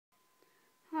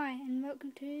Hi and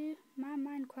welcome to my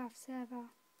Minecraft server.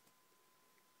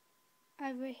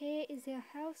 Over here is a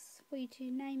house for you to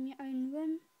name your own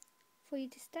room for you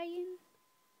to stay in.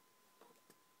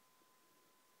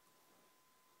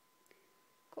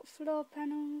 Got floor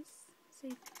panels so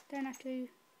you don't have to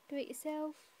do it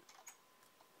yourself.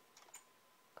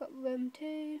 Got room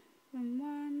 2, room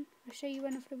 1. I'll show you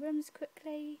one of the rooms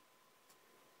quickly.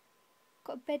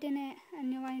 Got a bed in it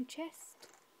and your own chest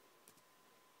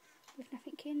with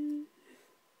nothing in.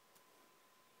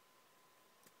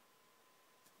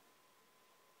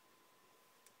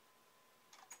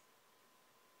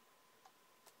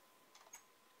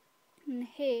 And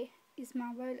here is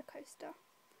my roller coaster.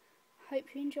 I hope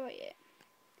you enjoy it.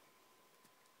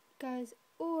 Goes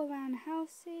all around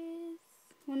houses.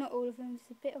 Well, not all of them,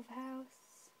 just a bit of a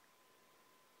house.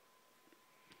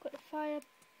 Got the fire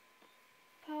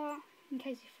part in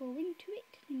case you fall into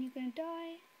it and you're going to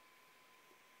die.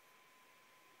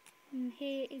 And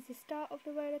here is the start of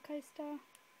the roller coaster.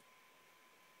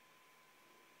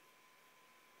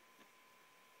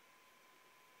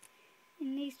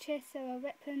 In these chests there are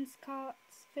weapons,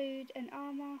 carts, food and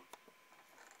armour.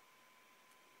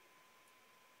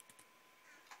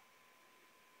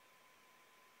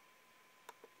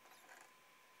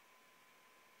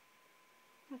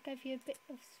 I'll give you a bit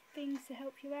of things to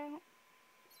help you out.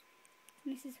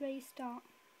 And this is where you start.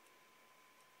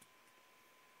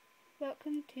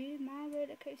 Welcome to my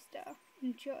roller coaster.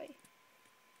 Enjoy.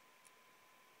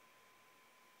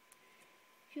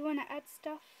 If you want to add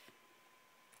stuff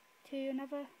to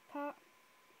another part,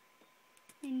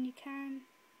 then you can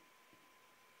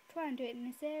try and do it in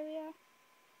this area.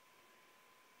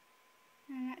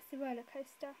 And that's the roller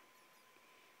coaster.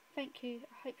 Thank you.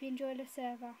 I hope you enjoy the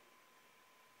server.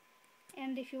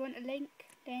 And if you want a link,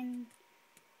 then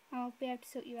I'll be able to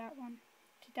sort you out one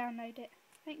to download it.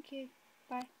 Thank you.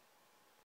 Bye.